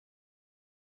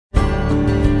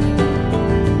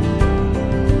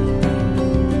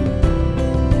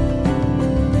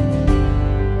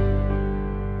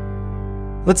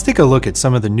Let's take a look at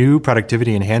some of the new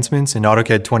productivity enhancements in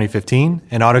AutoCAD 2015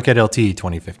 and AutoCAD LT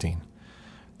 2015.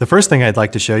 The first thing I'd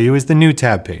like to show you is the new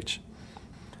tab page.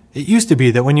 It used to be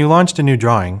that when you launched a new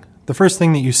drawing, the first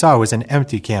thing that you saw was an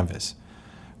empty canvas.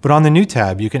 But on the new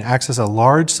tab, you can access a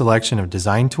large selection of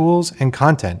design tools and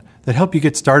content that help you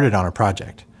get started on a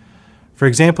project. For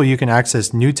example, you can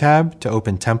access New Tab to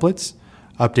open templates,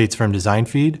 updates from Design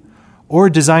Feed, or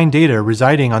design data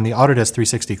residing on the Autodesk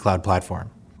 360 Cloud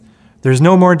platform. There's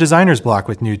no more designer's block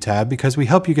with New Tab because we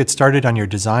help you get started on your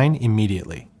design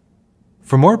immediately.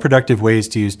 For more productive ways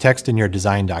to use text in your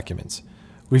design documents,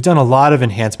 we've done a lot of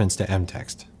enhancements to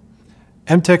mText.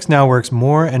 mText now works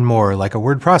more and more like a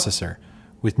word processor,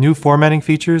 with new formatting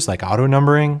features like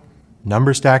auto-numbering,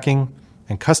 number stacking,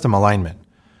 and custom alignment.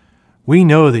 We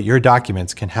know that your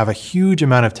documents can have a huge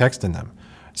amount of text in them,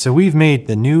 so we've made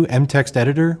the new mText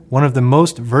editor one of the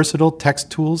most versatile text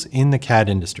tools in the CAD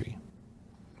industry.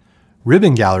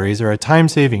 Ribbon galleries are a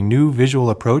time-saving new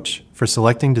visual approach for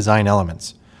selecting design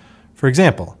elements. For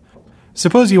example,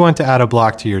 suppose you want to add a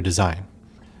block to your design.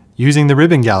 Using the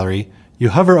ribbon gallery, you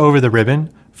hover over the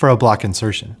ribbon for a block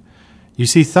insertion. You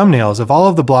see thumbnails of all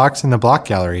of the blocks in the block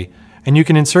gallery, and you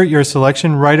can insert your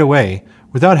selection right away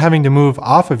without having to move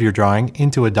off of your drawing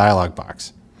into a dialog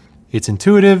box. It's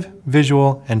intuitive,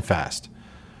 visual, and fast.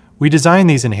 We designed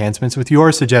these enhancements with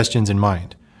your suggestions in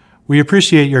mind. We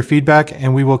appreciate your feedback,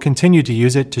 and we will continue to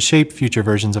use it to shape future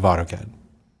versions of AutoCAD.